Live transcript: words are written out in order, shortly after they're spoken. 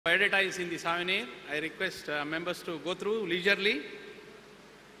Advertise in the souvenir. I request members to go through leisurely.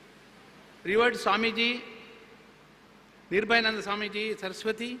 Revered Swamiji Nirbhayananda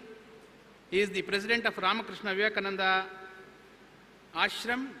Saraswati. He is the president of Ramakrishna Vivekananda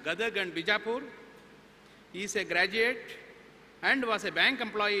Ashram, Gadag and Bijapur. He is a graduate and was a bank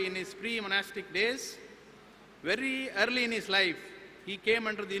employee in his pre-monastic days. Very early in his life, he came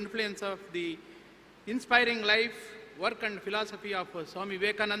under the influence of the inspiring life, work and philosophy of Swami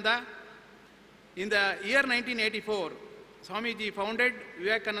Vivekananda. In the year 1984, Swamiji founded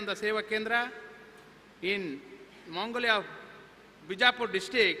Vivekananda Seva Kendra in Mongolia, Bijapur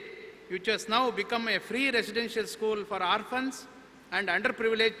district, which has now become a free residential school for orphans and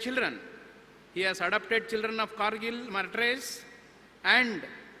underprivileged children. He has adopted children of Kargil martyrs and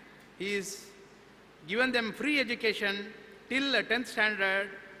he is given them free education till 10th standard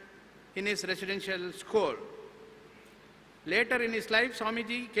in his residential school. Later in his life,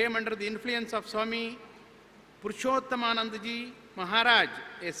 Swamiji came under the influence of Swami Purushottamanandaji Maharaj,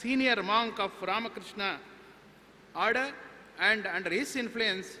 a senior monk of Ramakrishna order, and under his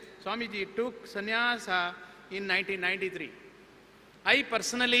influence, Swamiji took sannyasa in 1993. I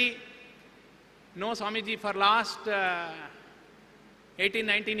personally know Swamiji for last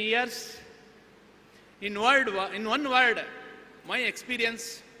 18-19 years. In one word, my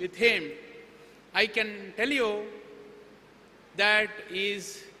experience with him, I can tell you that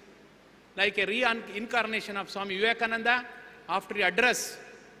is like a reincarnation of Swami Vivekananda. After the address,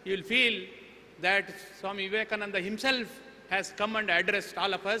 you will feel that Swami Vivekananda himself has come and addressed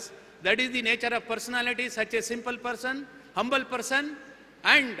all of us. That is the nature of personality, such a simple person, humble person,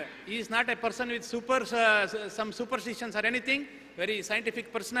 and he is not a person with some superstitions or anything, very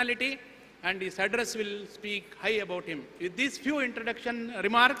scientific personality, and his address will speak high about him. With these few introduction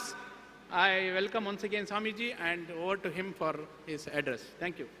remarks, I welcome once again Swamiji and over to him for his address.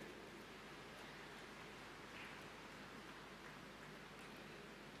 Thank you.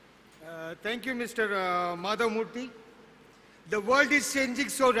 Thank you, Mr. Madhavmurthy. The world is changing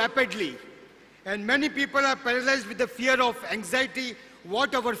so rapidly and many people are paralyzed with the fear of anxiety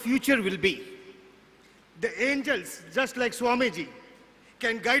what our future will be. The angels, just like Swamiji,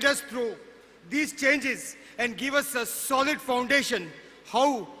 can guide us through these changes and give us a solid foundation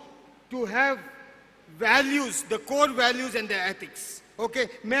how to have values, the core values and the ethics. Okay,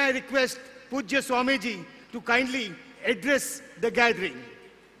 may I request Pujya Swamiji to kindly address the gathering.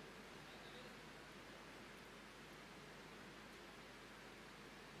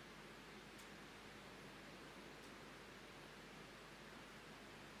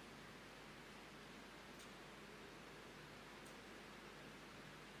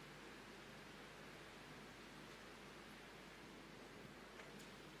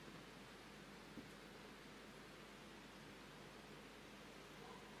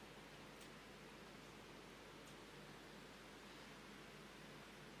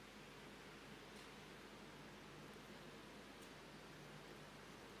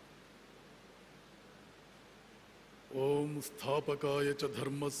 ओम स्थापकाय च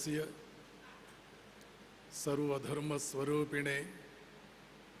धर्मस्य सर्वधर्मस्वरूपिणे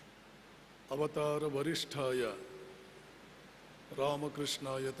अवतार वरिष्ठाय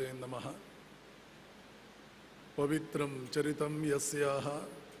रामकृष्णाय ते नमः। पवित्रं चरितं यस्याः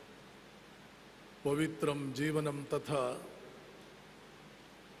पवित्रं जीवनं तथा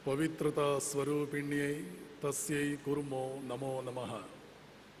पवित्रता स्वरूपिण्यै तस्यै कुर्मो नमो नमः।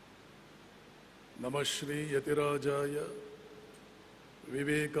 नमः श्री यतिराजाय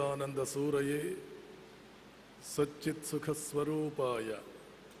विवेकानंद सूरये सच्चित्सुखस्वरूपाय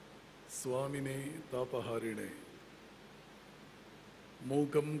स्वामिने तापहारिणे।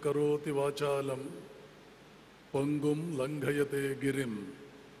 मूकं करोति वाचालं पंगुं लंघयते गिरिं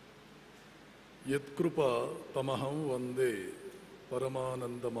यत्कृपा तमहं वन्दे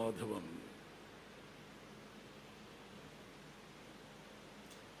परमानन्दमाधवम्।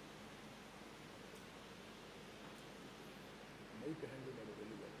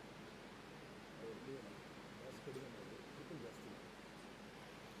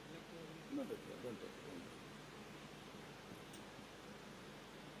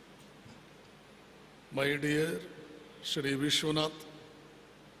 My dear Shri Vishwanath,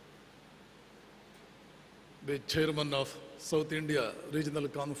 the chairman of South India Regional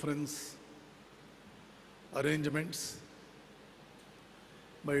Conference arrangements,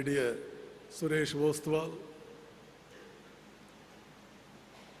 my dear Suresh Vostwal,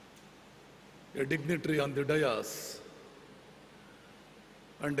 a dignitary on the dais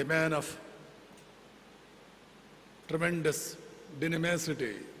and a man of tremendous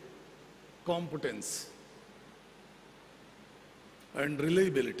dynamicity, competence, and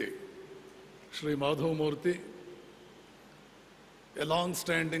reliability. Sri Madhav Murthy, a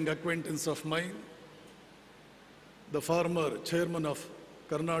long-standing acquaintance of mine, the former chairman of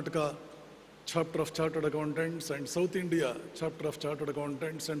Karnataka Chapter of Chartered Accountants and South India Chapter of Chartered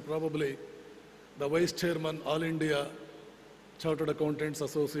Accountants, and probably the Vice Chairman, All India Chartered Accountants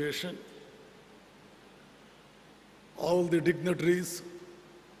Association, all the dignitaries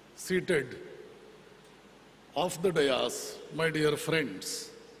seated off the dais, my dear friends,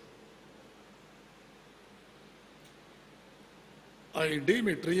 I deem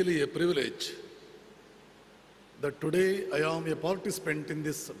it really a privilege that today I am a participant in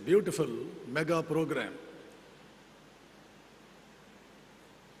this beautiful mega program.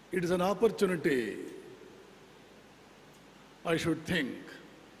 It is an opportunity, I should think,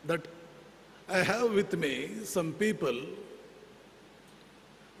 that I have with me some people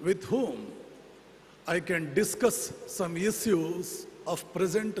with whom I can discuss some issues of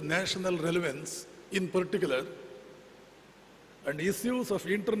present national relevance in particular and issues of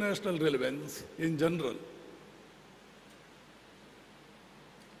international relevance in general.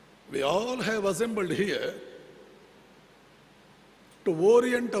 We all have assembled here to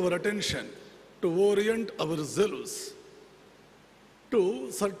orient our attention, to orient ourselves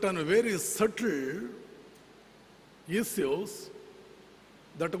to certain very subtle issues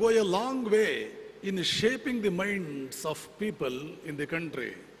that go a long way in shaping the minds of people in the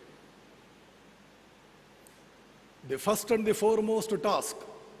country. The first and the foremost task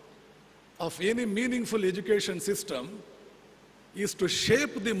of any meaningful education system is to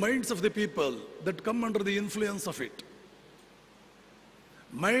shape the minds of the people that come under the influence of it.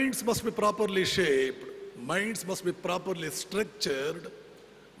 Minds must be properly shaped, minds must be properly structured,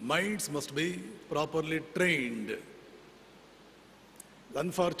 minds must be properly trained.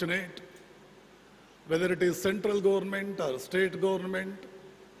 Unfortunate, whether it is central government or state government,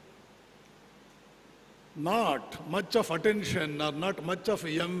 not much of attention or not much of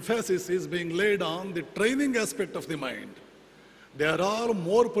emphasis is being laid on the training aspect of the mind. They are all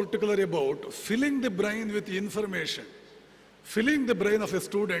more particular about filling the brain with information, filling the brain of a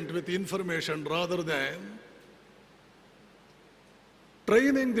student with information rather than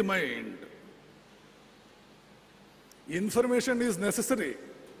training the mind. Information is necessary,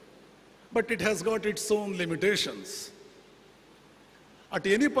 but it has got its own limitations. At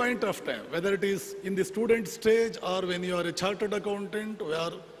any point of time, whether it is in the student stage or when you are a chartered accountant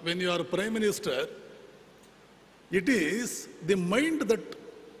or when you are a prime minister, it is the mind that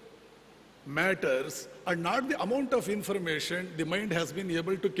matters and not the amount of information the mind has been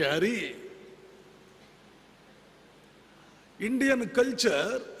able to carry. Indian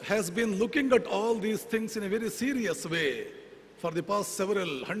culture has been looking at all these things in a very serious way for the past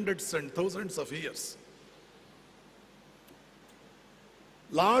several hundreds and thousands of years.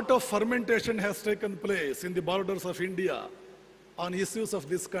 Lot of fermentation has taken place in the borders of India on issues of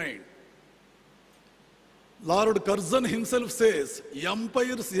this kind. Lord Curzon himself says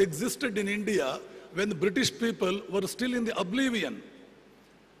empires existed in India when the British people were still in the oblivion.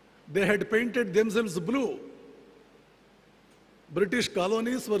 They had painted themselves blue. British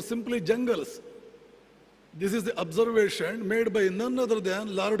colonies were simply jungles. This is the observation made by none other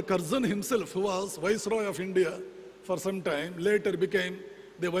than Lord Curzon himself, who was Viceroy of India for some time, later became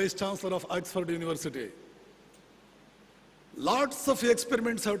the Vice Chancellor of Oxford University. Lots of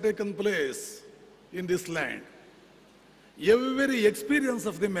experiments have taken place in this land. Every experience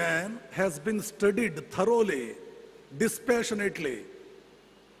of the man has been studied thoroughly, dispassionately.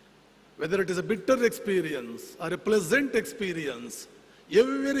 Whether it is a bitter experience or a pleasant experience,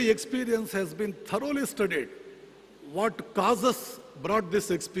 every experience has been thoroughly studied. What causes brought this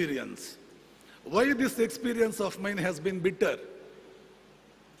experience? Why this experience of mine has been bitter?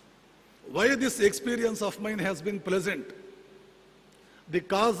 Why this experience of mine has been pleasant? The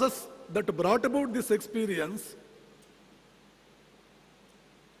causes that brought about this experience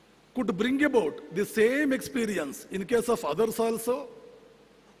could bring about the same experience in case of others also,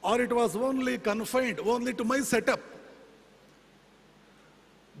 or it was only confined only to my setup.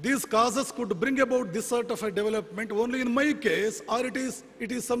 These causes could bring about this sort of a development only in my case, or it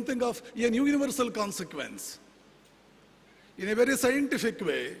is something of a universal consequence. In a very scientific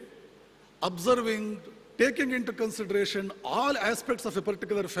way, observing, taking into consideration all aspects of a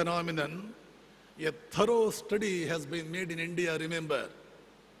particular phenomenon, a thorough study has been made in India, remember.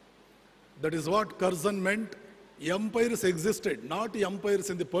 That is what Curzon meant. Empires existed, not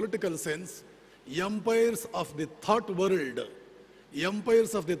empires in the political sense, empires of the thought world.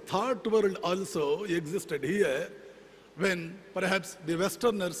 Empires of the thought world also existed here when perhaps the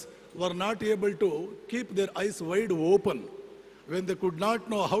Westerners were not able to keep their eyes wide open, when they could not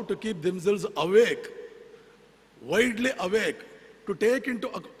know how to keep themselves awake, widely awake, to take into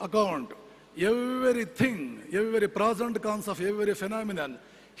account everything, every pros and cons of every phenomenon,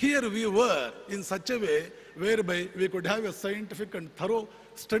 here we were in such a way whereby we could have a scientific and thorough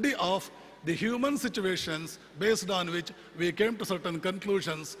study of the human situations based on which we came to certain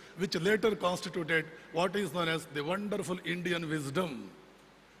conclusions which later constituted what is known as the wonderful Indian wisdom,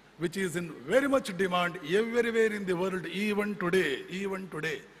 which is in very much demand everywhere in the world, even today,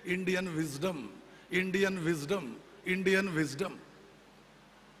 Indian wisdom, Indian wisdom, Indian wisdom.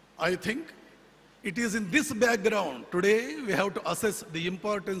 I think it is in this background, today we have to assess the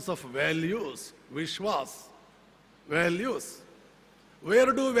importance of values, vishwas, values.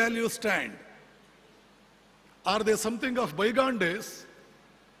 Where do values stand? Are they something of bygone days?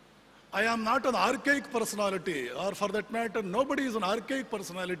 I am not an archaic personality, or for that matter, nobody is an archaic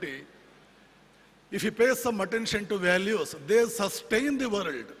personality. If you pay some attention to values, they sustain the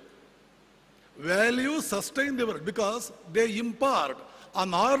world. Values sustain the world because they impart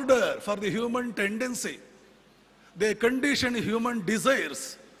an order for the human tendency. They condition human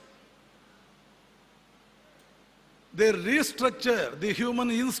desires. They restructure the human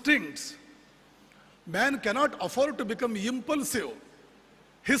instincts. Man cannot afford to become impulsive.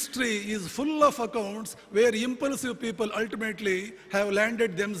 History is full of accounts where impulsive people ultimately have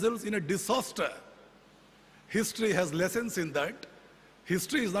landed themselves in a disaster. History has lessons in that.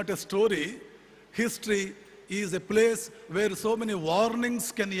 History is not a story. History is a place where so many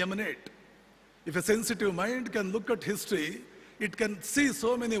warnings can emanate. If a sensitive mind can look at history, it can see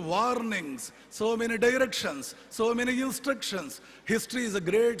so many warnings, so many directions, so many instructions. History is a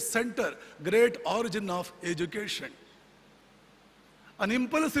great center, great origin of education. An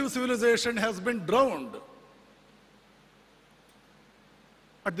impulsive civilization has been drowned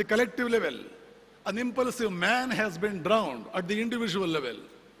at the collective level. An impulsive man has been drowned at the individual level.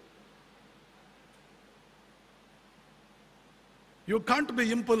 You can't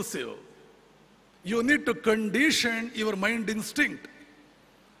be impulsive. You need to condition your mind instinct,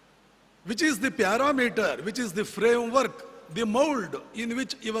 which is the parameter, which is the framework, the mold in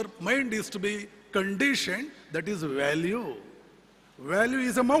which your mind is to be conditioned. That is value. Value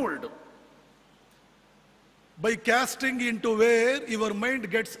is a mold. By casting into where your mind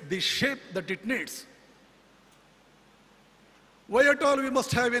gets the shape that it needs. Why at all we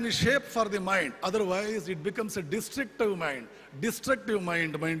must have any shape for the mind? Otherwise it becomes a destructive mind. Destructive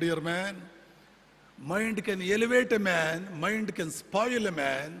mind, my dear man. Mind can elevate a man, mind can spoil a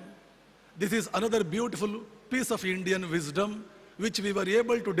man. This is another beautiful piece of Indian wisdom which we were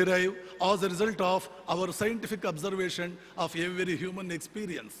able to derive as a result of our scientific observation of every human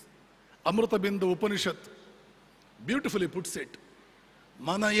experience. Amrita Bindu Upanishad beautifully puts it.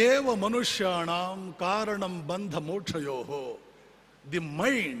 Mana eva manushyanam karanam bandha mokshayoho. The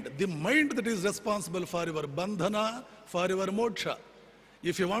mind that is responsible for your bandhana, for your moksha.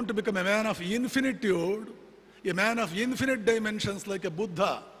 If you want to become a man of infinitude, a man of infinite dimensions like a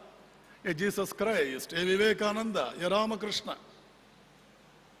Buddha, a Jesus Christ, a Vivekananda, a Ramakrishna,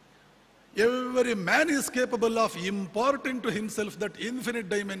 every man is capable of imparting to himself that infinite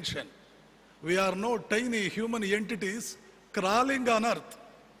dimension. We are no tiny human entities crawling on earth.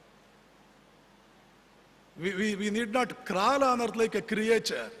 We need not crawl on earth like a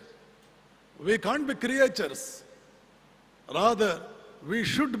creature. We can't be creatures. Rather, we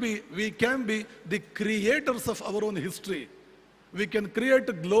can be the creators of our own history. We can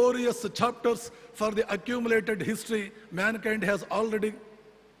create glorious chapters for the accumulated history mankind has already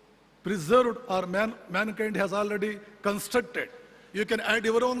preserved or mankind has already constructed. You can add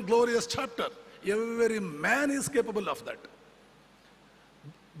your own glorious chapter. Every man is capable of that.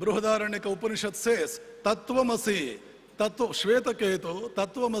 Brihadaranyaka Upanishad says, Tattvamasi, Shvetaketu,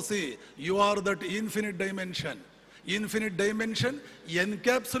 Tattvamasi, you are that infinite dimension. Infinite dimension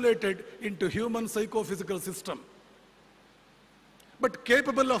encapsulated into human psychophysical system. But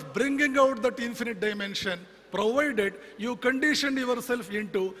capable of bringing out that infinite dimension, provided you condition yourself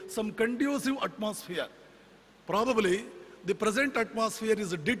into some conducive atmosphere. Probably the present atmosphere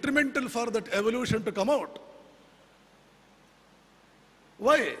is detrimental for that evolution to come out.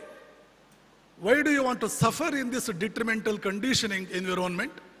 Why? Why do you want to suffer in this detrimental conditioning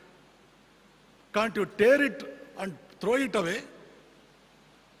environment? Can't you tear it and throw it away?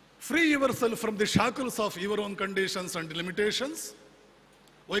 Free yourself from the shackles of your own conditions and limitations.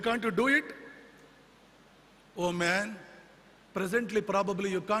 Why can't you do it? Oh man, presently probably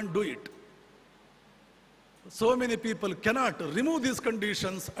you can't do it. So many people cannot remove these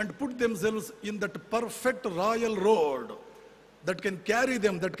conditions and put themselves in that perfect royal road that can carry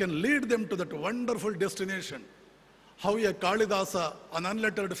them, that can lead them to that wonderful destination. how a Kalidasa, an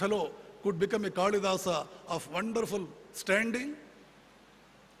unlettered fellow, could become a Kalidasa of wonderful standing.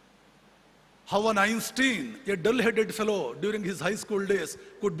 How an Einstein, a dull-headed fellow during his high school days,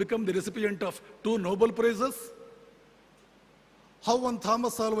 could become the recipient of 2 Nobel Prizes. How one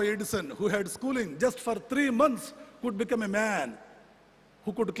Thomas Alva Edison, who had schooling just for 3 months, could become a man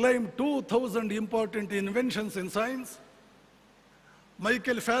who could claim 2,000 important inventions in science.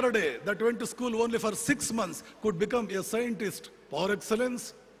 Michael Faraday, that went to school only for 6 months, could become a scientist par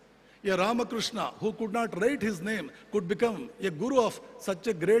excellence. A Ramakrishna, who could not write his name, could become a guru of such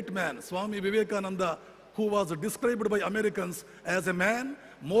a great man, Swami Vivekananda, who was described by Americans as a man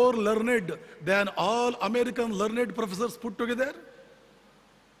more learned than all American learned professors put together.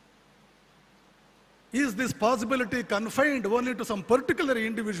 Is this possibility confined only to some particular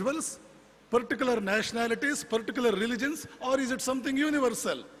individuals, particular nationalities, particular religions, or is it something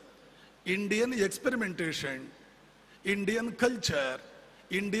universal? Indian experimentation, Indian culture,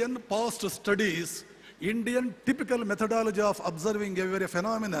 Indian past studies, Indian typical methodology of observing every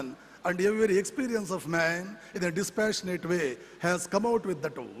phenomenon and every experience of man in a dispassionate way has come out with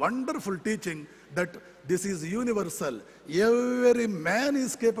that wonderful teaching that this is universal. Every man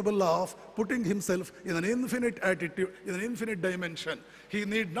is capable of putting himself in an infinite attitude, in an infinite dimension. He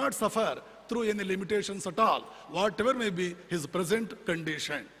need not suffer through any limitations at all, whatever may be his present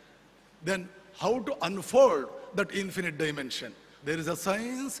condition. Then how to unfold that infinite dimension? There is a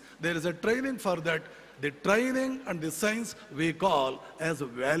science, there is a training for that. The training and the science we call as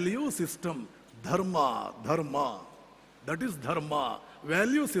value system, dharma, dharma. That is dharma,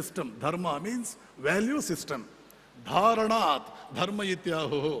 value system. Dharma means value system. Dharanat, dharma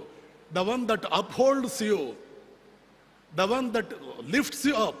ityaho. The one that upholds you, the one that lifts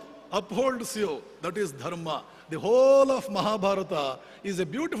you up, upholds you, that is dharma. The whole of Mahabharata is a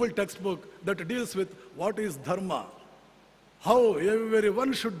beautiful textbook that deals with what is dharma. How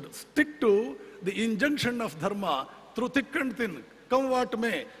everyone should stick to the injunction of dharma through thick and thin. Come what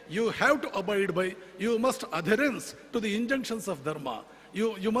may, you have to abide by, you must adherence to the injunctions of dharma.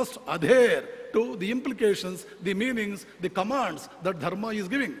 You must adhere to the implications, the meanings, the commands that dharma is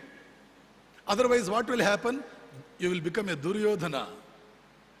giving. Otherwise, what will happen? You will become a Duryodhana,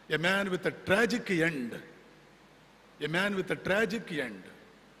 a man with a tragic end. A man with a tragic end.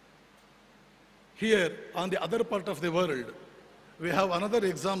 Here, on the other part of the world, we have another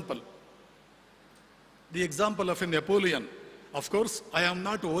example. The example of a Napoleon. Of course, I am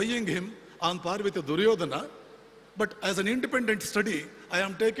not weighing him on par with a Duryodhana, but as an independent study, I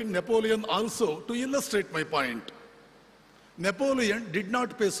am taking Napoleon also to illustrate my point. Napoleon did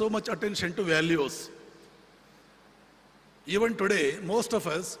not pay so much attention to values. Even today, most of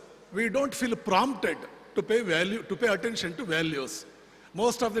us, we don't feel prompted to pay attention to values.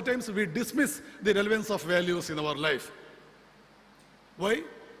 Most of the times we dismiss the relevance of values in our life. Why?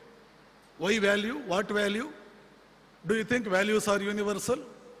 Why value? What value? Do you think values are universal?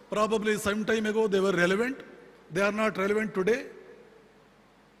 Probably some time ago they were relevant. They are not relevant today.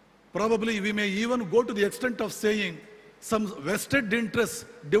 Probably we may even go to the extent of saying some vested interests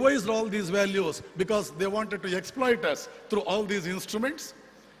devised all these values because they wanted to exploit us through all these instruments.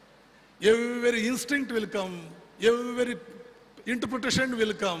 Every instinct will come, every interpretation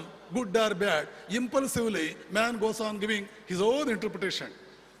will come, good or bad. Impulsively, man goes on giving his own interpretation.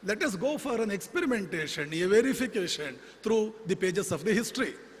 Let us go for an experimentation, a verification through the pages of the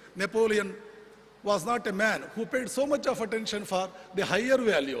history. Napoleon was not a man who paid so much of attention for the higher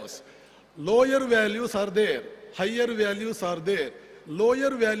values. Lower values are there, higher values are there. Lower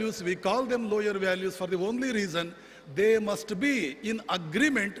values, we call them lower values for the only reason they must be in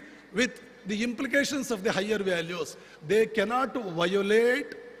agreement with the implications of the higher values. They cannot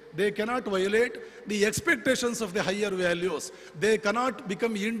violate the expectations of the higher values. They cannot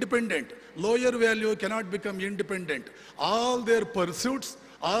become independent. Lower value cannot become independent. All their pursuits,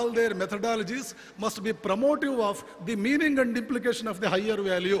 all their methodologies must be promotive of the meaning and implication of the higher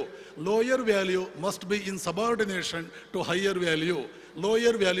value. Lower value must be in subordination to higher value.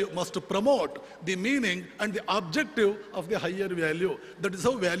 Lower value must promote the meaning and the objective of the higher value. That is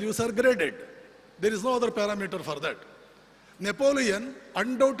how values are graded. There is no other parameter for that. Napoleon,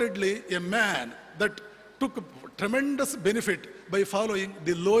 undoubtedly a man that took tremendous benefit by following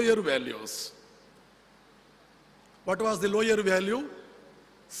the lower values. What was the lower value?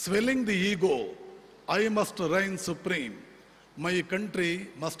 Swelling the ego. I must reign supreme. My country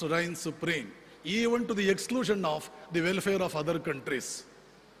must reign supreme, even to the exclusion of the welfare of other countries.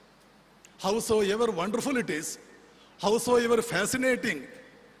 Howsoever wonderful it is, howsoever fascinating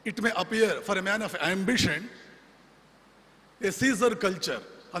it may appear for a man of ambition, a Caesar culture,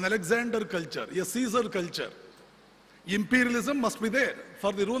 an Alexander culture, a Caesar culture, Imperialism must be there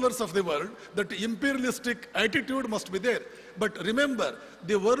for the rulers of the world. That imperialistic attitude must be there. But remember,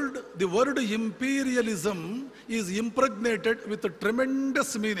 the word imperialism is impregnated with a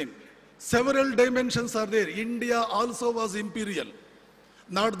tremendous meaning. Several dimensions are there. India also was imperial.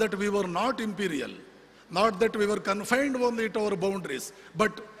 Not that we were not imperial, not that we were confined only to our boundaries,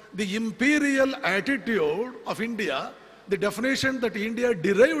 but the imperial attitude of India, the definition that India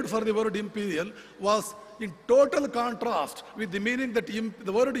derived for the word imperial was in total contrast with the meaning that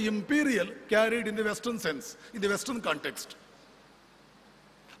the word imperial carried in the Western sense, in the Western context.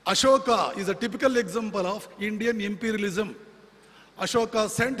 Ashoka is a typical example of Indian imperialism. Ashoka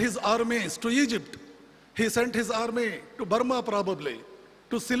sent his armies to Egypt. He sent his army to Burma probably,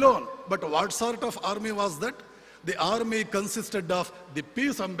 to Ceylon. But what sort of army was that? The army consisted of the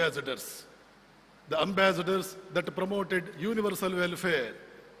peace ambassadors. The ambassadors that promoted universal welfare.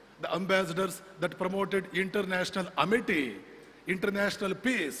 The ambassadors that promoted international amity, international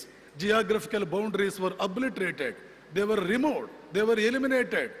peace. Geographical boundaries were obliterated. They were removed. They were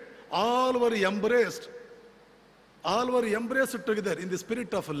eliminated. All were embraced. All were embraced together in the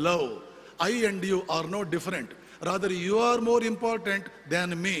spirit of love. I and you are no different. Rather, you are more important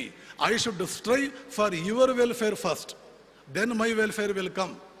than me. I should strive for your welfare first. Then my welfare will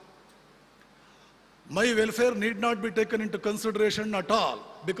come. My welfare need not be taken into consideration at all,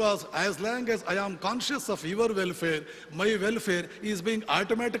 because as long as I am conscious of your welfare, my welfare is being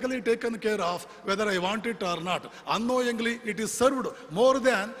automatically taken care of, whether I want it or not. Unknowingly, it is served more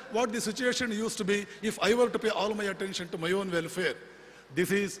than what the situation used to be if I were to pay all my attention to my own welfare.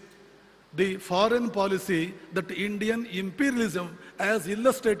 This is the foreign policy that Indian imperialism, as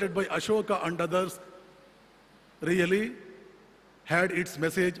illustrated by Ashoka and others, really had its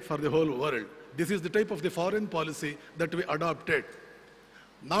message for the whole world. This is the type of the foreign policy that we adopted.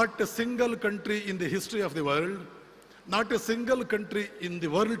 Not a single country in the history of the world, not a single country in the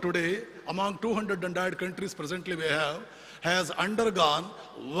world today, among 200 and odd countries presently we have, has undergone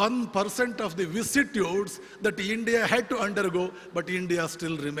 1% of the vicissitudes that India had to undergo, but India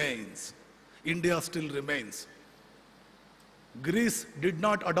still remains. India still remains. Greece did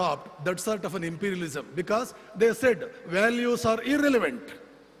not adopt that sort of an imperialism because they said values are irrelevant.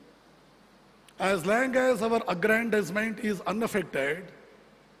 As long as our aggrandizement is unaffected,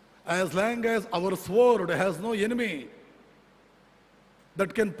 as long as our sword has no enemy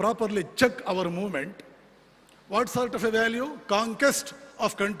that can properly check our movement, what sort of a value? Conquest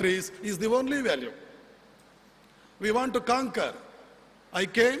of countries is the only value. We want to conquer. I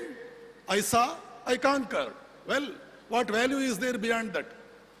came, I saw, I conquered. Well, what value is there beyond that?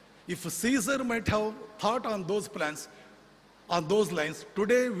 If Caesar might have thought on those plans, on those lines,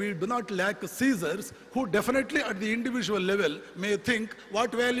 today we do not lack Caesars who definitely at the individual level may think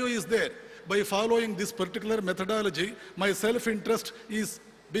what value is there. By following this particular methodology, my self-interest is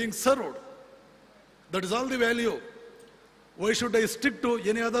being served. That is all the value. Why should I stick to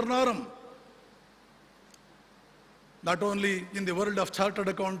any other norm? Not only in the world of chartered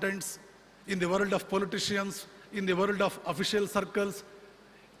accountants, in the world of politicians, in the world of official circles,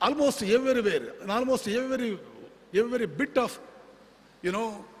 almost everywhere, in almost every bit of,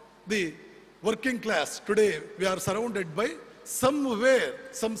 the working class today, we are surrounded by somewhere,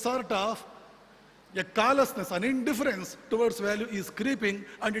 some sort of a callousness, an indifference towards value is creeping,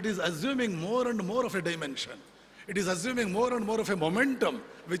 and it is assuming more and more of a dimension. It is assuming more and more of a momentum,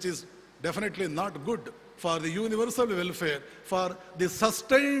 which is definitely not good for the universal welfare, for the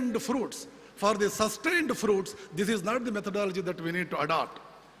sustained fruits. For the sustained fruits, this is not the methodology that we need to adopt.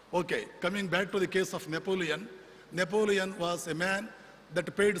 Okay, coming back to the case of Napoleon. Napoleon was a man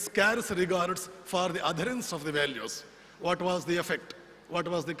that paid scarce regards for the adherence of the values. What was the effect? What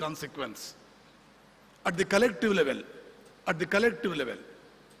was the consequence? At the collective level,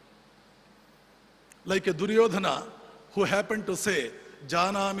 like a Duryodhana who happened to say,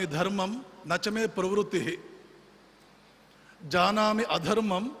 Janami dharmam nachame pravrittihi, Janami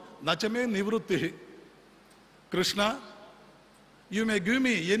adharmam nachame nivrittihi. Krishna, you may give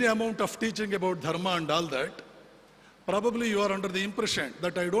me any amount of teaching about dharma and all that. Probably you are under the impression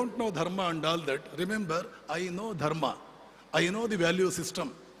that I don't know dharma and all that. Remember, I know dharma. I know the value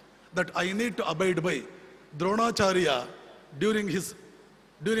system that I need to abide by. Dronacharya,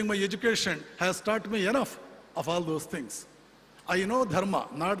 during my education, has taught me enough of all those things. I know dharma,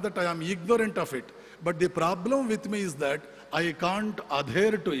 not that I am ignorant of it, but the problem with me is that I can't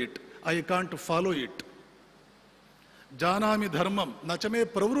adhere to it. I can't follow it. Janami dharmam, nachame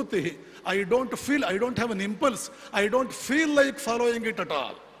pravrittihi. I don't have an impulse. I don't feel like following it at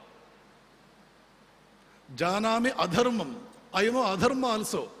all. Janami adharmam. I know adharma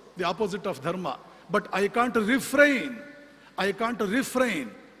also, the opposite of dharma. but I can't refrain. I can't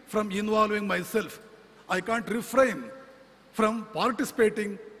refrain from involving myself. I can't refrain from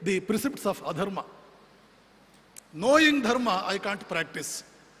participating the precepts of adharma. Knowing dharma, I can't practice.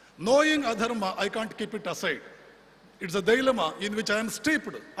 Knowing adharma, I can't keep it aside. It's a dilemma in which I am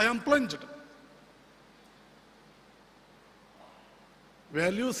steeped, I am plunged.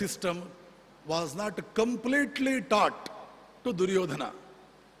 Value system was not completely taught to Duryodhana,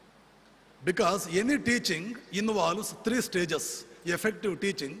 because any teaching involves 3 stages. Effective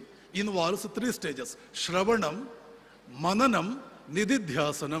teaching involves 3 stages: Shravanam, Mananam,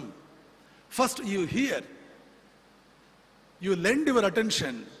 Nididhyasanam. First you hear, you lend your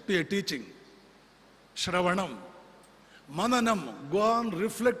attention to a teaching. Shravanam. Mananam, go on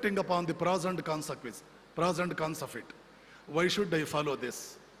reflecting upon the pros and cons of it. Why should I follow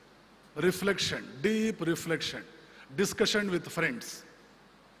this? Reflection, deep reflection, discussion with friends,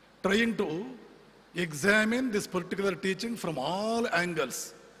 trying to examine this particular teaching from all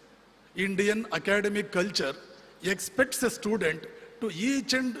angles. Indian academic culture expects a student to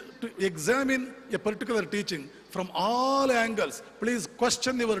examine a particular teaching from all angles. Please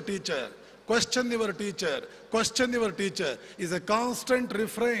question your teacher. Question your teacher. Question your teacher is a constant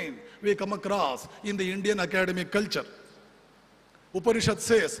refrain we come across in the Indian academic culture. Upanishad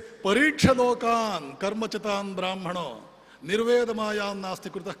says, Pariksha lokan karmachatan brahmano nirvedamayam nasti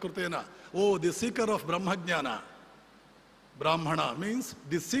krutah krutena. Oh, the seeker of Brahmajnana. Brahmana means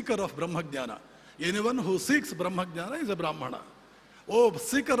the seeker of Brahmajnana. Anyone who seeks Brahmajnana is a Brahmana. Oh,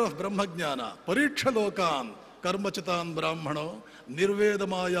 seeker of Brahmajnana, Pariksha lokan karmachatan brahmano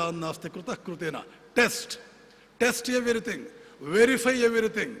nirvedamayam nasti krutah krutena. Test. Test everything. Verify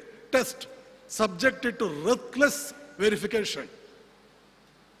everything. Test. Subject it to ruthless verification.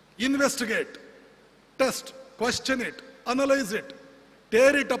 Investigate. Test. Question it. Analyze it.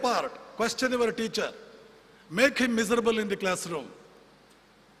 Tear it apart. Question your teacher. Make him miserable in the classroom.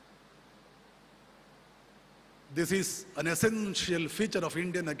 This is an essential feature of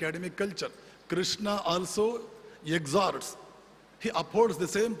Indian academic culture. Krishna also exhorts. He upholds the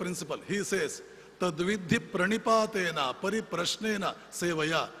same principle. He says, Tadvidhi pranipatena pariprashnena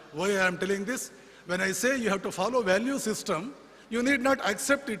sevaya. Why I am telling this? When I say you have to follow value system, you need not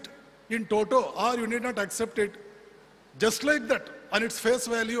accept it in toto, or you need not accept it just like that on its face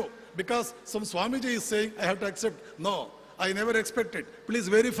value, because some Swamiji is saying I have to accept. No, I never expect it. Please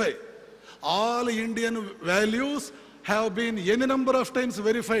verify. All Indian values have been any number of times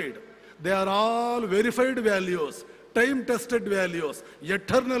verified. They are all verified values, time-tested values,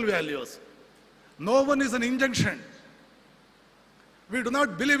 eternal values. No one is an injunction. We do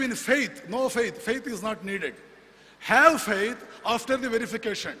not believe in faith. No faith. Faith is not needed. Have faith after the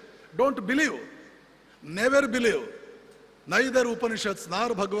verification. Don't believe. Never believe. Neither Upanishads,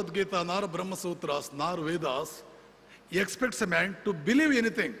 nor Bhagavad Gita, nor Brahma Sutras, nor Vedas expects a man to believe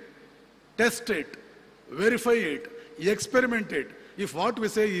anything. Test it, verify it, experiment it. If what we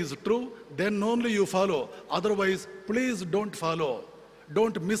say is true, then only you follow. Otherwise, please don't follow.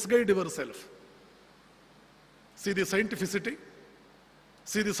 Don't misguide yourself. See the scientificity?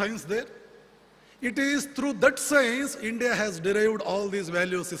 See the science there? It is through that science India has derived all these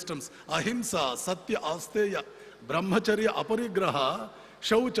value systems. Ahimsa, Satya, Asteya, Brahmacharya, Aparigraha,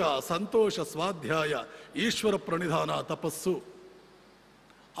 Shaucha, Santosha, Swadhyaya, Ishvara Pranidhana, Tapassu.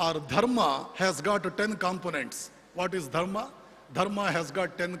 Our dharma has got 10 components. What is dharma? Dharma has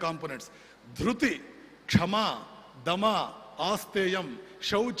got 10 components. Dhruti, Kshama, Dama, Asteyam,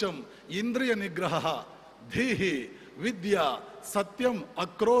 Shaucham, Indriya Nigraha, Dhihi, Vidya, Satyam,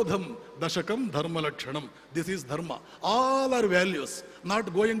 Akrodham, Dashakam, Dharma Lakshanam. This is dharma. All are values.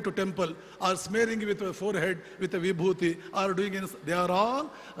 Not going to temple or smearing with a forehead with a vibhuti or doing anything. They are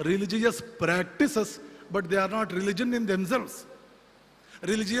all religious practices, but they are not religion in themselves.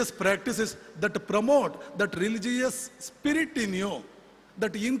 Religious practices that promote that religious spirit in you,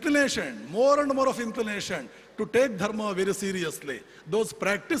 that inclination, more and more of inclination to take dharma very seriously. Those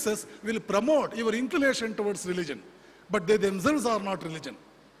practices will promote your inclination towards religion, but they themselves are not religion.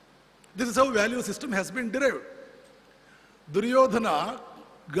 This is how value system has been derived. Duryodhana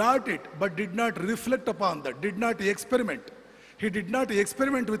got it, but did not reflect upon that, did not experiment. He did not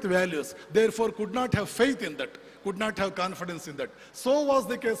experiment with values, therefore could not have faith in that, could not have confidence in that. So was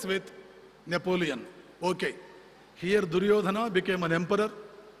the case with Napoleon. Okay, here Duryodhana became an emperor,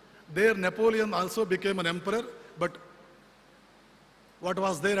 there Napoleon also became an emperor, but what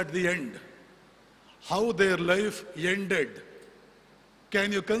was there at the end? How their life ended.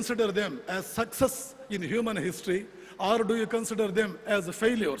 Can you consider them as success in human history, or do you consider them as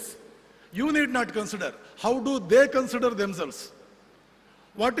failures? You need not consider. How do they consider themselves?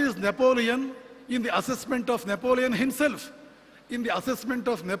 What is Napoleon in the assessment of Napoleon himself. In the assessment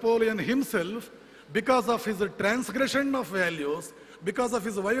of Napoleon himself, because of his transgression of values, because of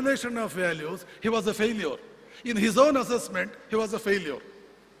his violation of values, he was a failure. In his own assessment, he was a failure.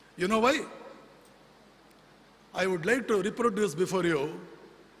 You know why? I would like to reproduce before you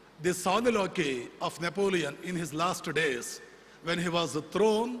the soliloquy of Napoleon in his last days, when he was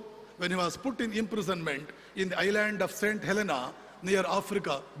thrown, when he was put in imprisonment in the island of St. Helena near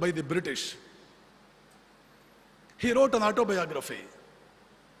Africa by the British. He wrote an autobiography.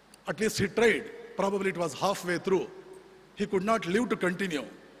 At least he tried. Probably it was halfway through. He could not live to continue.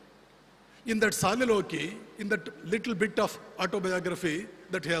 In that soliloquy, in that little bit of autobiography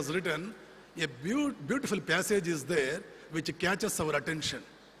that he has written, a beautiful passage is there which catches our attention.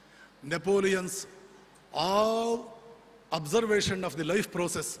 Napoleon's all observation of the life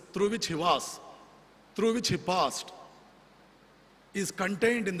process through which he was, through which he passed, is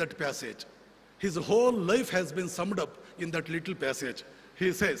contained in that passage. His whole life has been summed up in that little passage.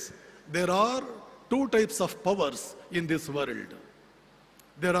 He says, there are two types of powers in this world.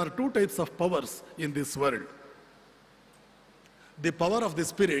 There are two types of powers in this world. The power of the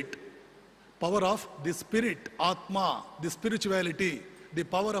spirit, Atma, the spirituality, the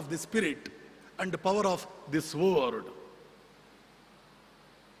power of the spirit, and the power of the sword.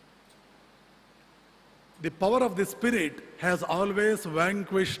 The power of the spirit has always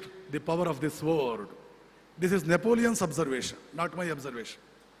vanquished the power of the sword. This is Napoleon's observation, not my observation.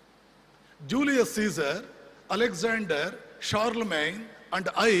 Julius Caesar, Alexander, Charlemagne, and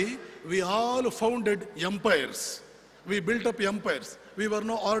we all founded empires. We built up empires. We were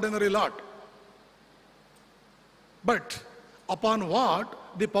no ordinary lot. But upon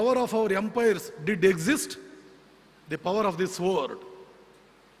what the power of our empires did exist? The power of the sword.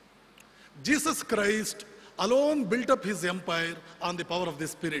 Jesus Christ alone built up his empire on the power of the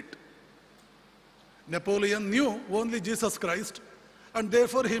spirit. Napoleon knew only Jesus Christ, and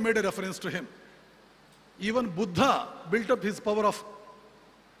therefore he made a reference to him. Even Buddha built up his power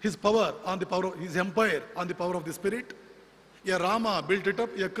on the power of his empire on the power of the spirit. A Rama built it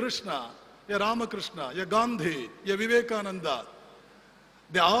up, a Krishna, a Ramakrishna, a Gandhi, a Vivekananda.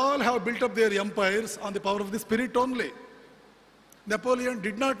 They all have built up their empires on the power of the spirit only. Napoleon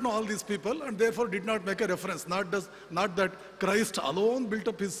did not know all these people and therefore did not make a reference. Not that Christ alone built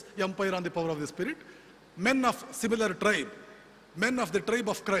up his empire on the power of the spirit. Men of similar tribe, men of the tribe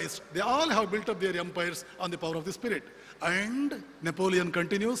of Christ, they all have built up their empires on the power of the spirit. And Napoleon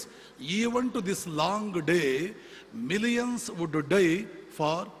continues, even to this long day, millions would die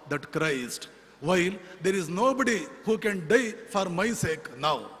for that Christ, while there is nobody who can die for my sake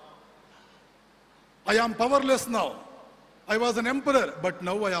now. I am powerless now. I was an emperor, but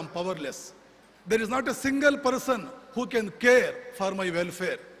now I am powerless. There is not a single person who can care for my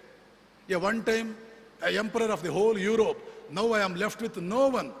welfare. One time, an emperor of the whole Europe. Now I am left with no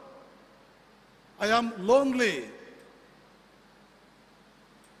one. I am lonely.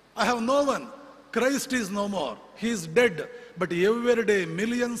 I have no one. Christ is no more. He is dead. But every day,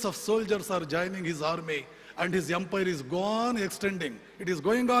 millions of soldiers are joining his army, and his empire is gone extending. It is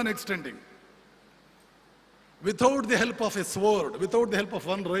going on extending. Without the help of a sword, without the help of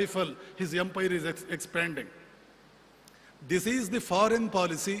one rifle, his empire is expanding. This is the foreign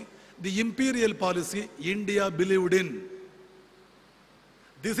policy, the imperial policy India believed in.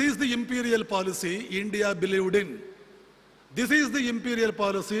 This is the imperial policy India believed in. This is the imperial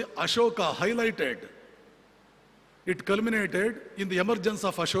policy Ashoka highlighted. It culminated in the emergence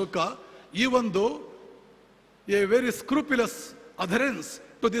of Ashoka, even though a very scrupulous adherence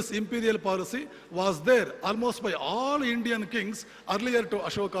to this imperial policy was there almost by all Indian kings earlier to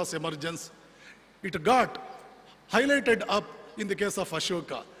Ashoka's emergence. It got highlighted up in the case of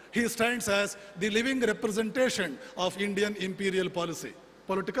Ashoka. He stands as the living representation of Indian imperial policy,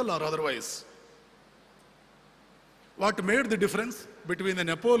 political or otherwise. What made the difference between a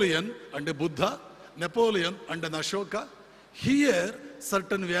Napoleon and a Buddha, Napoleon and an Ashoka? Here,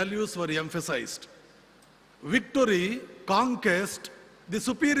 certain values were emphasized. Victory, conquest, the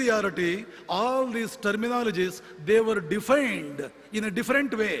superiority, all these terminologies, they were defined in a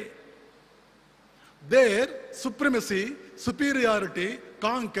different way. Their supremacy, superiority,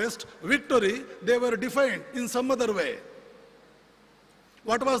 conquest, victory, they were defined in some other way.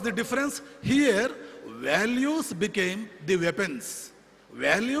 What was the difference? Here, values became the weapons.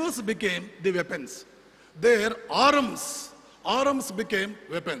 Values became the weapons. There, arms became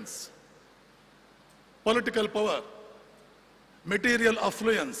weapons. Political power, material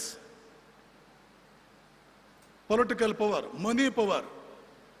affluence, political power, money power,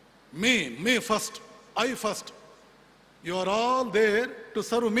 me first, I first. You are all there to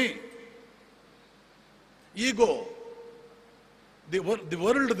serve me. Ego. The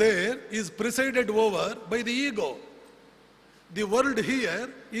world there is presided over by the ego. The world here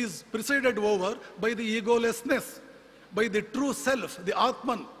is presided over by the egolessness, by the true self, the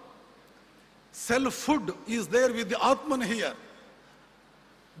Atman. Self-food is there with the Atman here.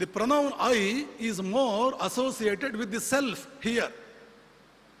 The pronoun I is more associated with the self here.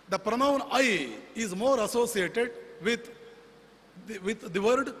 The pronoun I is more associated with the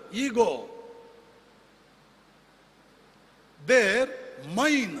word ego. There,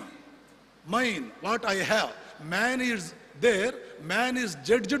 mine, what I have. Man is there, man is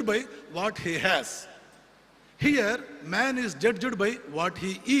judged by what he has. Here, man is judged by what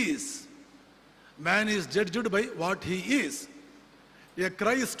he is. Man is judged by what he is. A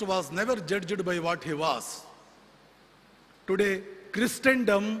Christ was never judged by what he was. Today,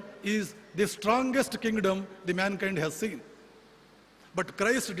 Christendom is the strongest kingdom the mankind has seen. But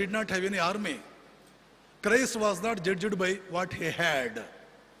Christ did not have any army. Christ was not judged by what he had,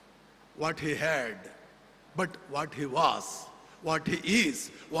 but what he was, what he is,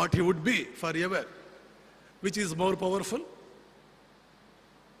 what he would be forever. Which is more powerful?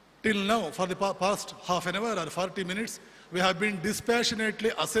 Till now, for the past half an hour or 40 minutes, we have been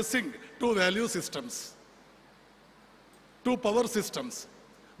dispassionately assessing two value systems, two power systems.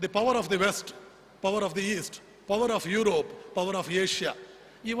 The power of the West, power of the East, power of Europe, power of Asia.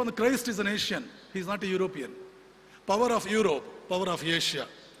 Even Christ is an Asian, he is not a European. Power of Europe, power of Asia.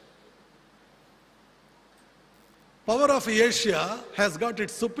 Power of Asia has got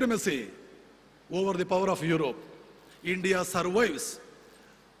its supremacy over the power of Europe. India survives.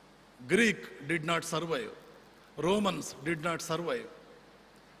 Greek did not survive. Romans did not survive.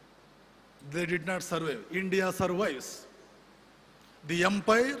 They did not survive. India survives. The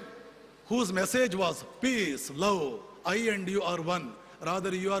empire whose message was peace, love, I and you are one.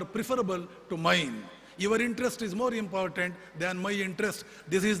 Rather, you are preferable to mine. Your interest is more important than my interest.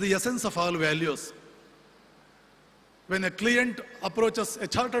 This is the essence of all values. When a client approaches a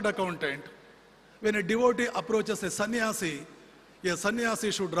chartered accountant, when a devotee approaches a sannyasi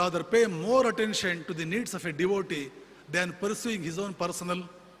should rather pay more attention to the needs of a devotee than pursuing his own personal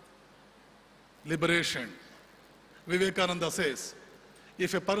liberation. Vivekananda says,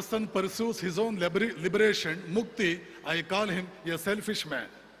 if a person pursues his own liberation, mukti, I call him a selfish man.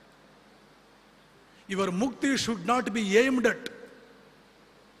 Your mukti should not be aimed at.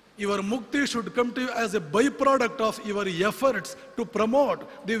 Your mukti should come to you as a byproduct of your efforts to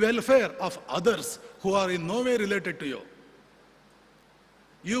promote the welfare of others who are in no way related to you.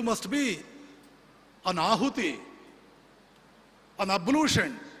 You must be an ahuti, an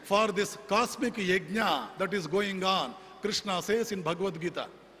ablution for this cosmic yajna that is going on. Krishna says in Bhagavad Gita,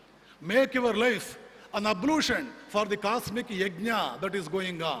 make your life an ablution for the cosmic yajna that is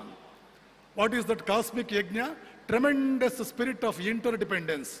going on. What is that cosmic yajna? Tremendous spirit of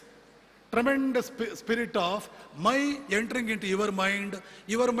interdependence. Tremendous spirit of my entering into your mind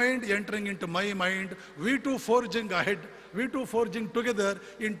entering into my mind, we two forging ahead, we two forging together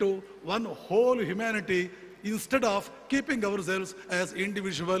into one whole humanity instead of keeping ourselves as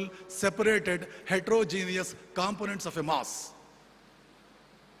individual, separated, heterogeneous components of a mass.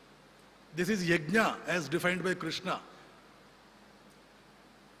 This is yajna as defined by Krishna.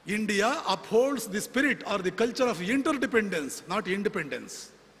 India upholds the spirit or the culture of interdependence, not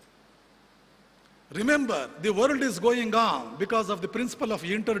independence. Remember, the world is going on because of the principle of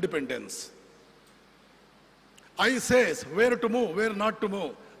interdependence. I says where to move, where not to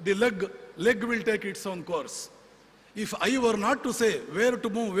move. The leg will take its own course. If I were not to say where to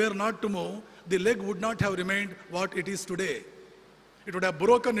move, where not to move, the leg would not have remained what it is today. It would have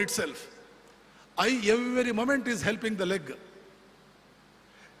broken itself. I every moment is helping the leg.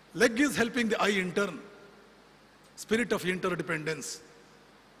 Leg is helping the I in turn. Spirit of interdependence.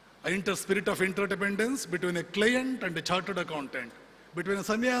 Spirit of interdependence between a client and a chartered accountant, between a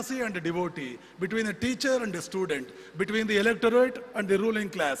sannyasi and a devotee, between a teacher and a student, between the electorate and the ruling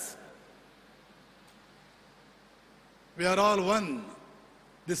class. We are all one.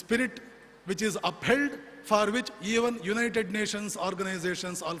 The spirit which is upheld, for which even United Nations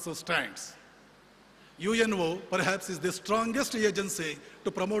organizations also stands. UNO perhaps is the strongest agency to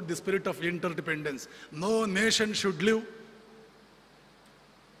promote the spirit of interdependence. No nation should live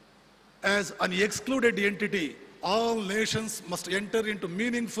as an excluded entity. All nations must enter into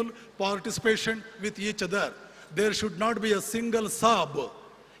meaningful participation with each other. There should not be a single sob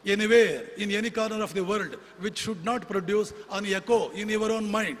anywhere in any corner of the world which should not produce an echo in your own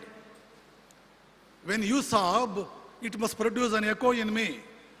mind. When you sob, it must produce an echo in me.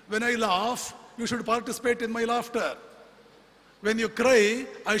 When I laugh, you should participate in my laughter. When you cry,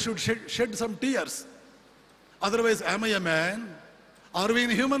 I should shed some tears. Otherwise, am I a man? Are we in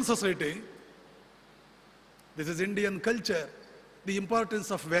human society? This is Indian culture. The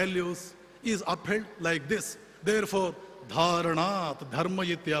importance of values is upheld like this. Therefore, dharanat dharma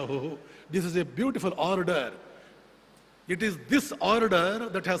ityahu. This is a beautiful order. It is this order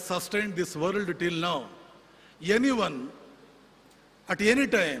that has sustained this world till now. Anyone, at any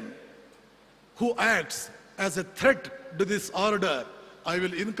time, who acts as a threat to this order, I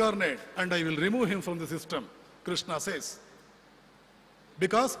will incarnate and I will remove him from the system, Krishna says.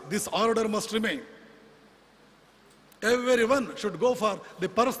 Because this order must remain. Everyone should go for the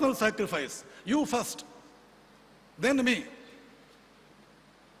personal sacrifice. You first, then me.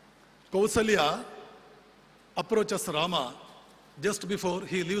 Kausalya approaches Rama just before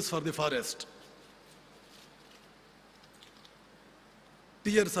he leaves for the forest.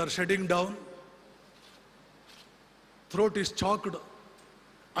 Tears are shedding down, throat is choked,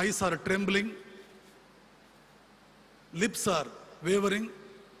 eyes are trembling, lips are wavering.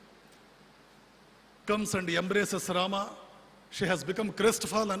 Comes and embraces Rama. She has become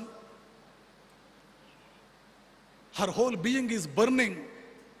crestfallen. Her whole being is burning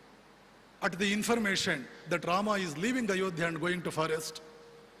at the information that Rama is leaving Ayodhya and going to forest.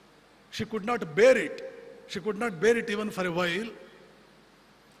 She could not bear it. She could not bear it even for a while.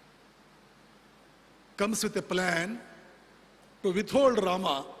 Comes with a plan to withhold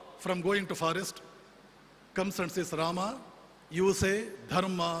Rama from going to forest. Comes and says, Rama, you say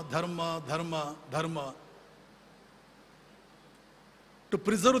dharma, dharma, dharma, dharma. To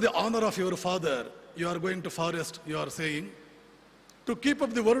preserve the honor of your father, you are going to forest, you are saying. To keep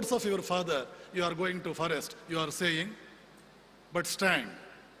up the words of your father, you are going to forest, you are saying. But stand,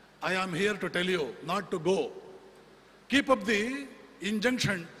 I am here to tell you not to go. Keep up the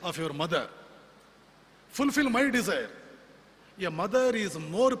injunction of your mother. Fulfill my desire. A mother is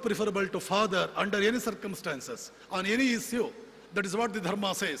more preferable to father under any circumstances, on any issue. That is what the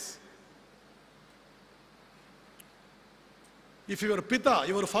Dharma says. If your Pita,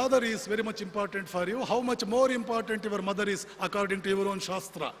 your father is very much important for you, how much more important your mother is according to your own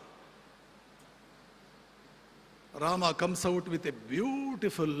Shastra. Rama comes out with a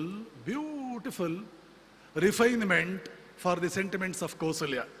beautiful, beautiful refinement for the sentiments of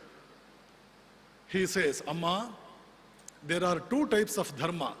Kausalya. He says, Amma, there are two types of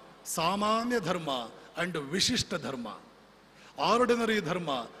dharma, samanya dharma and vishishta dharma, ordinary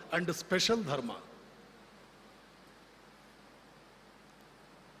dharma and special dharma.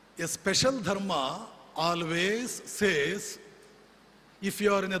 A special dharma always says, if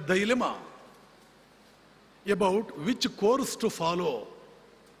you are in a dilemma about which course to follow,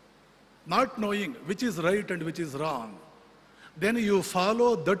 not knowing which is right and which is wrong, then you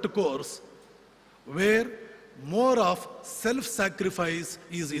follow that course where more of self-sacrifice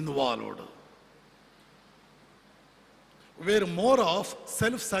is involved. Where more of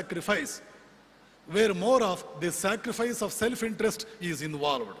self-sacrifice, where more of the sacrifice of self-interest is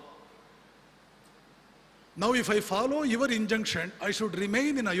involved. Now if I follow your injunction, I should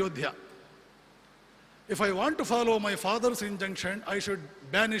remain in Ayodhya. If I want to follow my father's injunction, I should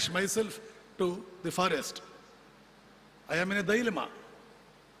banish myself to the forest. I am in a dilemma.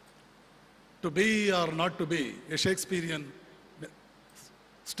 To be or not to be, a Shakespearean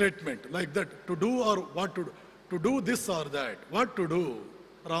statement like that. To do or what to do. To do this or that. What to do?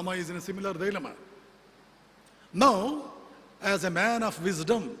 Rama is in a similar dilemma. Now, as a man of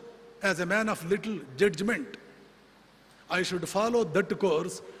wisdom, as a man of little judgment, I should follow that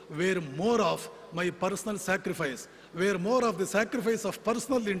course where more of my personal sacrifice, where more of the sacrifice of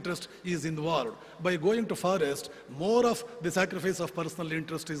personal interest is involved. By going to forest, more of the sacrifice of personal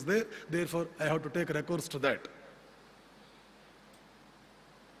interest is there. Therefore, I have to take recourse to that.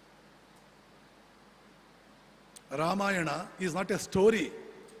 Ramayana is not a story.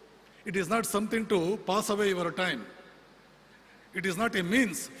 It is not something to pass away your time. It is not a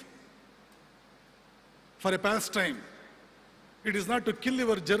means for a pastime. It is not to kill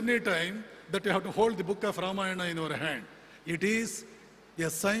your journey time that you have to hold the book of Ramayana in your hand. It is a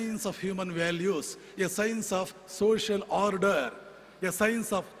science of human values, a science of social order, a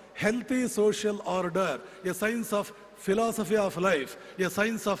science of healthy social order, a science of philosophy of life, a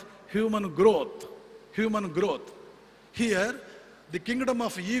science of human growth. Human growth. Here, the kingdom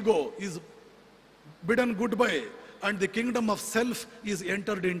of ego is bidden goodbye and the kingdom of self is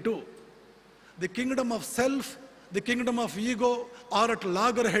entered into. The kingdom of self, the kingdom of ego are at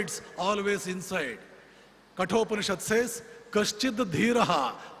loggerheads always inside. Kathopanishad says, Kaschid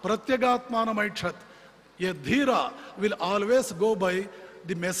dhiraha pratyagatmanamaichat. A dhira will always go by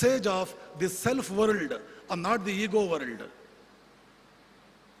the message of the self world and not the ego world.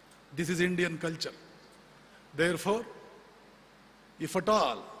 This is Indian culture. Therefore, if at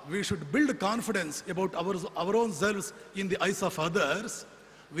all we should build confidence about our own selves in the eyes of others,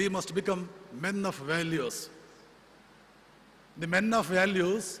 we must become men of values. The men of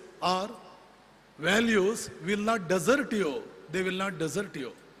values are values will not desert you. They will not desert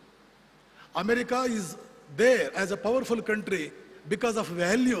you. America is there as a powerful country because of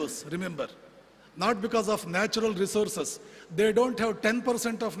values, remember, not because of natural resources. They don't have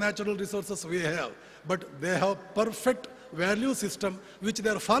 10% of natural resources we have, but they have perfect value system which they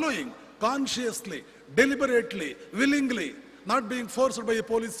are following consciously, deliberately, willingly, not being forced by a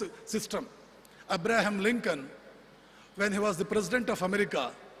police system. Abraham Lincoln, when he was the President of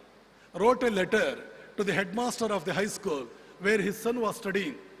America, wrote a letter to the headmaster of the high school where his son was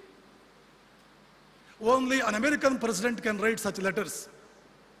studying. Only an American president can write such letters.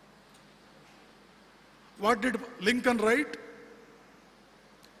 What did Lincoln write?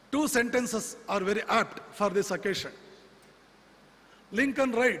 Two sentences are very apt for this occasion.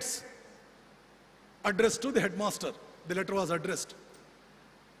 Lincoln writes, addressed to the headmaster. The letter was addressed.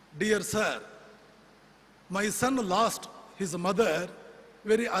 Dear sir, my son lost his mother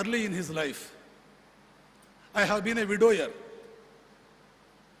very early in his life. I have been a widower.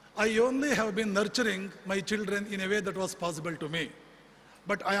 I only have been nurturing my children in a way that was possible to me.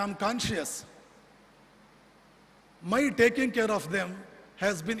 But I am conscious. My taking care of them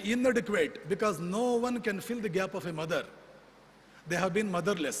has been inadequate because no one can fill the gap of a mother. They have been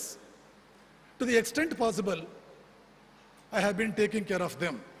motherless. To the extent possible, I have been taking care of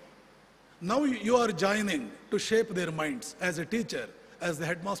them. Now you are joining to shape their minds as a teacher, as the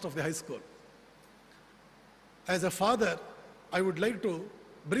headmaster of the high school. As a father, I would like to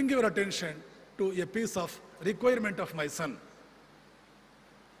bring your attention to a piece of requirement of my son.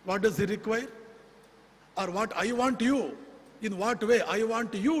 What does he require? Or what I want you, in what way I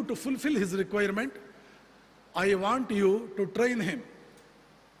want you to fulfill his requirement? I want you to train him.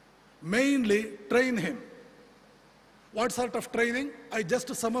 Mainly train him. What sort of training? I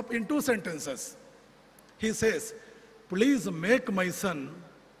just sum up in 2 sentences. He says, please make my son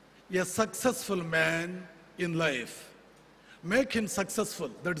a successful man in life. Make him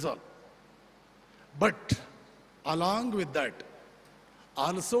successful, that's all. But along with that,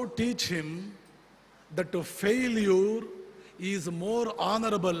 also teach him that failure is more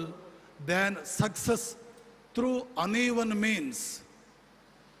honorable than success through uneven means.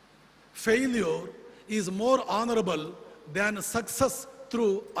 Failure is more honorable than success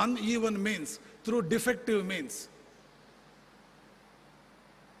through uneven means, through defective means.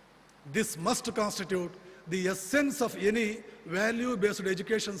 This must constitute the essence of any value-based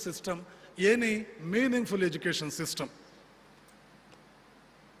education system, any meaningful education system.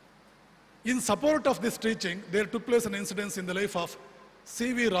 In support of this teaching, there took place an incident in the life of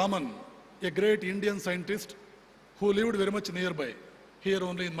C.V. Raman, a great Indian scientist who lived very much nearby, here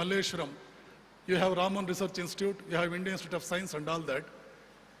only in Malleshwaram. You have Raman Research Institute, you have Indian Institute of Science and all that.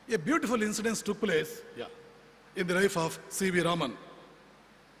 A beautiful incident took place in the life of C.V. Raman.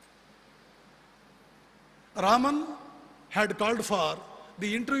 Raman had called for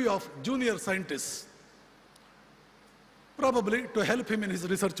the interview of junior scientists, probably to help him in his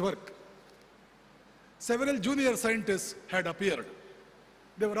research work. Several junior scientists had appeared.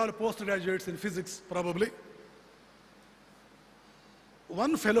 They were all postgraduates in physics, probably.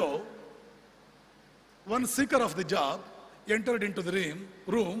 One fellow, one seeker of the job, entered into the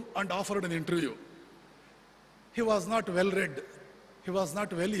room and offered an interview. He was not well read. He was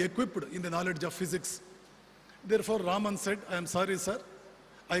not well equipped in the knowledge of physics. Therefore, Raman said, I am sorry, sir.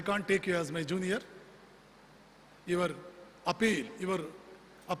 I can't take you as my junior. Your appeal, your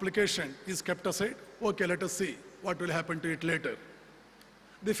application is kept aside. Okay, let us see what will happen to it later.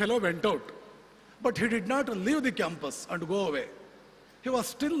 The fellow went out, but he did not leave the campus and go away. He was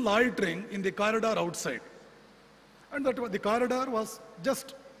still loitering in the corridor outside. And the corridor was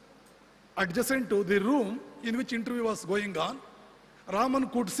just adjacent to the room in which interview was going on. Raman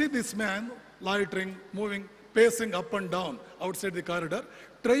could see this man loitering, moving, pacing up and down outside the corridor,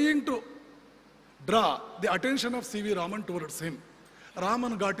 trying to draw the attention of C.V. Raman towards him.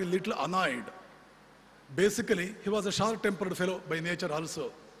 Raman got a little annoyed. Basically, he was a short-tempered fellow by nature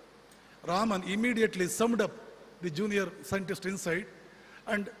also. Raman immediately summed up the junior scientist inside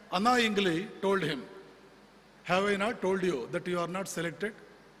and annoyingly told him, have I not told you that you are not selected?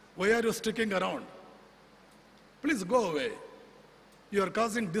 Why are you sticking around? Please go away. You are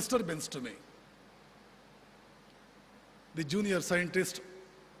causing disturbance to me. The junior scientist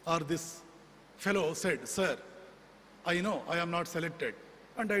or this fellow said, sir, I know I am not selected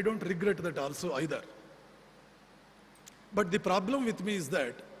and I don't regret that also either. But the problem with me is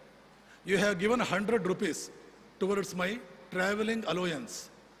that you have given 100 rupees towards my traveling allowance.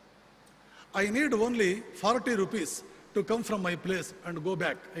 I need only 40 rupees to come from my place and go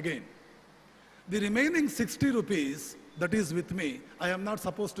back again. The remaining 60 rupees that is with me, I am not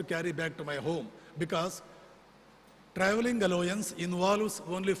supposed to carry back to my home because traveling allowance involves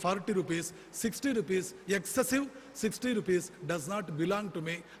only 40 rupees, 60 rupees, excessive 60 rupees does not belong to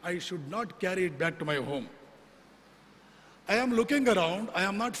me. I should not carry it back to my home. I am looking around, I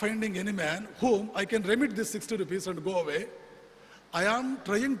am not finding any man whom I can remit this 60 rupees and go away. I am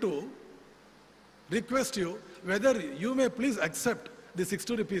trying to request you whether you may please accept the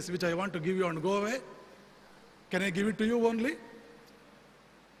 60 rupees which I want to give you and go away. Can I give it to you only?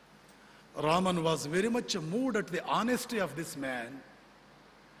 Raman was very much moved at the honesty of this man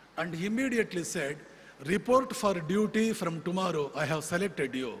and immediately said, report for duty from tomorrow, I have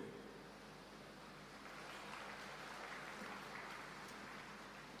selected you.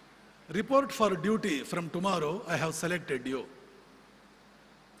 Report for duty from tomorrow, I have selected you.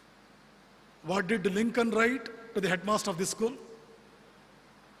 What did Lincoln write to the headmaster of the school?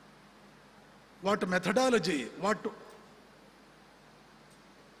 What methodology, what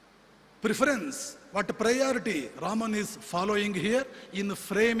preference, what priority Raman is following here in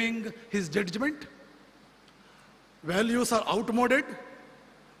framing his judgment? Values are outmoded,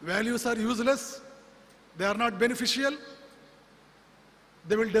 values are useless, they are not beneficial,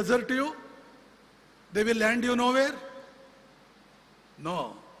 they will desert you, they will land you nowhere.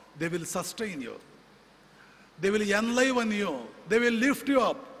 No, they will sustain you, they will enliven you, they will lift you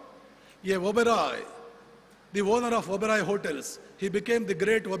up. A Oberoi, the owner of Oberoi hotels, he became the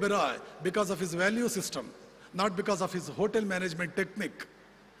great Oberoi because of his value system, not because of his hotel management technique.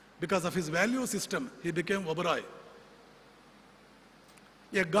 Because of his value system, he became Oberoi.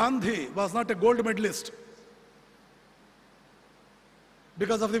 A Gandhi was not a gold medalist.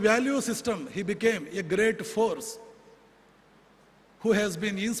 Because of the value system, he became a great force who has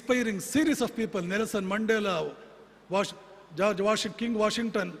been inspiring series of people, Nelson Mandela, George Washington, King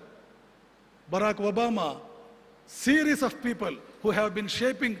Washington, Barack Obama, series of people who have been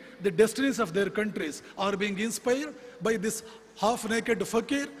shaping the destinies of their countries are being inspired by this half-naked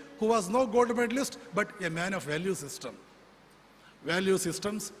fakir who was no gold medalist but a man of value system. Value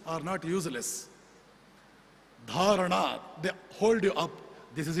systems are not useless. Dharana, they hold you up.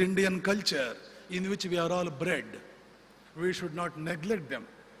 This is Indian culture in which we are all bred. We should not neglect them.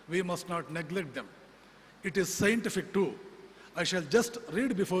 We must not neglect them. It is scientific too. I shall just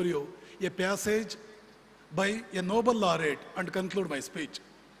read before you a passage by a Nobel laureate and conclude my speech.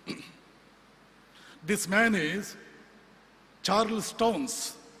 This man is Charles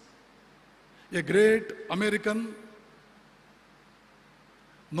Townes, a great American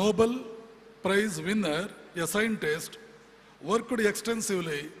Nobel Prize winner, a scientist, worked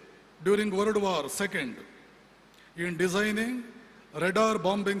extensively during World War II in designing radar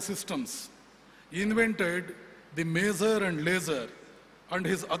bombing systems, invented the maser and laser, and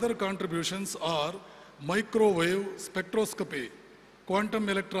his other contributions are microwave spectroscopy, quantum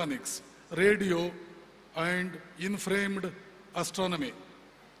electronics, radio, and infrared astronomy.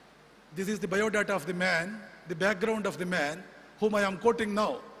 This is the biodata of the man, the background of the man, whom I am quoting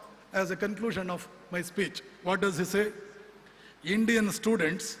now as a conclusion of my speech. What does he say? Indian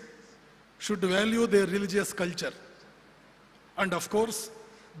students should value their religious culture. And of course,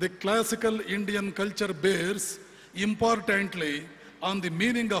 the classical Indian culture bears importantly on the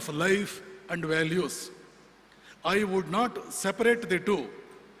meaning of life and values. I would not separate the two.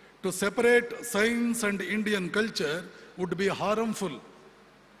 To separate science and Indian culture would be harmful.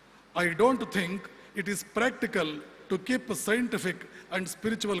 I don't think it is practical to keep scientific and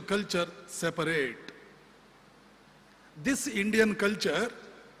spiritual culture separate. This Indian culture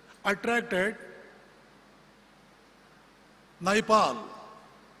attracted Naipaul,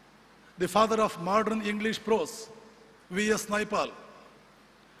 the father of modern English prose, V.S. Naipaul.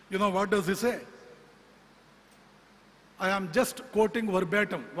 You know what does he say? I am just quoting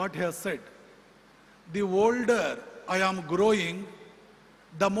verbatim what he has said. The older I am growing,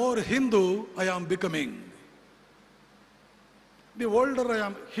 the more Hindu I am becoming. The older I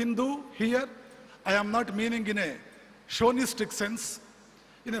am Hindu here, I am not meaning in a chauvinistic sense,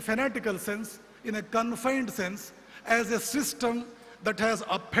 in a fanatical sense, in a confined sense, as a system that has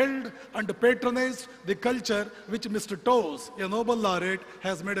upheld and patronized the culture which Mr. Townes, a Nobel laureate,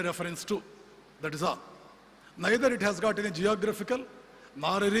 has made a reference to. That is all. Neither it has got any geographical,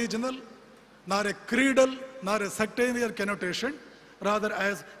 nor a regional, nor a creedal, nor a sectarian connotation, rather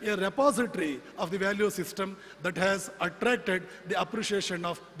as a repository of the value system that has attracted the appreciation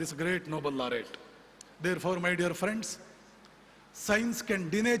of this great Nobel laureate. Therefore, my dear friends, science can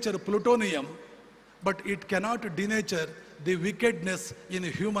denature plutonium, but it cannot denature the wickedness in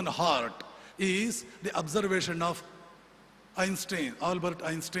human heart, is the observation of Albert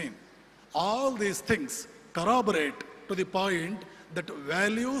Einstein. All these things corroborate to the point that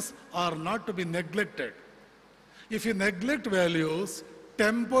values are not to be neglected. If you neglect values,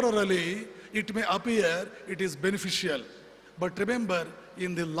 temporarily it may appear it is beneficial. But remember,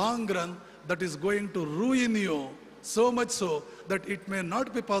 in the long run, that is going to ruin you, so much so that it may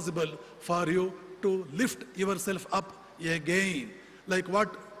not be possible for you to lift yourself up again. Like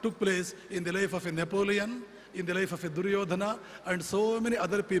what took place in the life of a Napoleon, in the life of a Duryodhana, and so many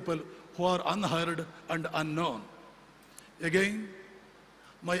other people who are unheard and unknown. Again,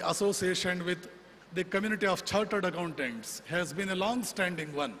 my association with the community of chartered accountants has been a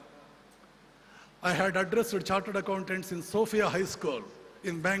long-standing one. I had addressed chartered accountants in Sophia High School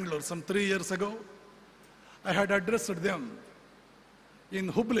in Bangalore some 3 years ago. I had addressed them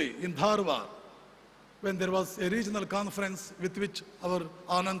in Hubli, in Dharwad, when there was a regional conference with which our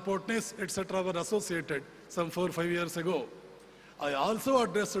Anand Portnes, etc. were associated some 4 or 5 years ago. I also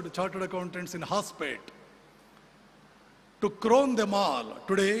addressed chartered accountants in Hospet. To crown them all,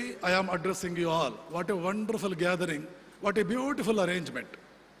 today I am addressing you all. What a wonderful gathering, what a beautiful arrangement.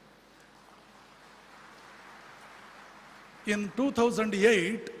 In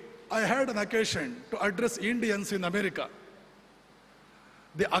 2008, I had an occasion to address Indians in America.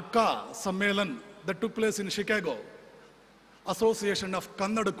 The Akka Sammelan that took place in Chicago, Association of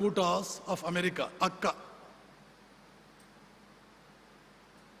Kannada Kutas of America, Akka.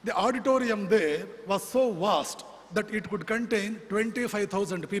 The auditorium there was so vast that it could contain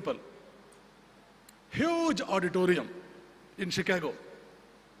 25,000 people. Huge auditorium in Chicago.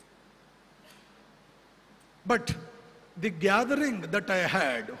 But the gathering that I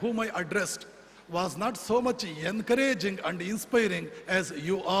had, whom I addressed, was not so much encouraging and inspiring as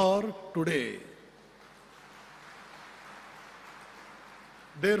you are today.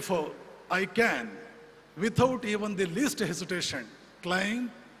 Therefore, I can, without even the least hesitation, claim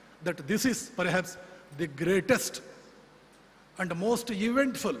that this is perhaps the greatest and most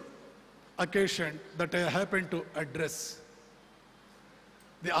eventful occasion that I happened to address.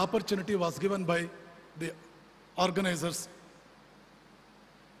 The opportunity was given by the organizers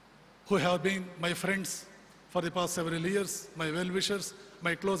who have been my friends for the past several years, my well-wishers,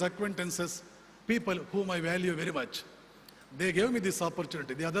 my close acquaintances, people whom I value very much. They gave me this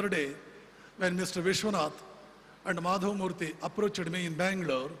opportunity. The other day, when Mr. Vishwanath and Madhav Murthy approached me in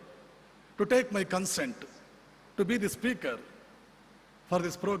Bangalore to take my consent to be the speaker for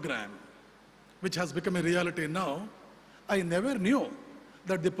this program, which has become a reality now, I never knew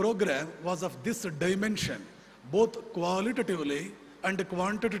that the program was of this dimension, both qualitatively and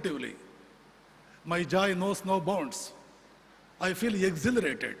quantitatively. My joy knows no bounds. I feel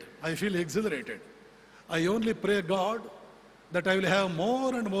exhilarated. I only pray God that I will have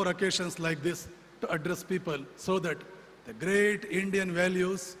more and more occasions like this to address people so that the great Indian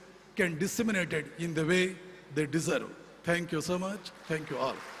values can disseminate it in the way they deserve. Thank you so much. Thank you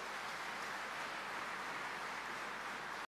all.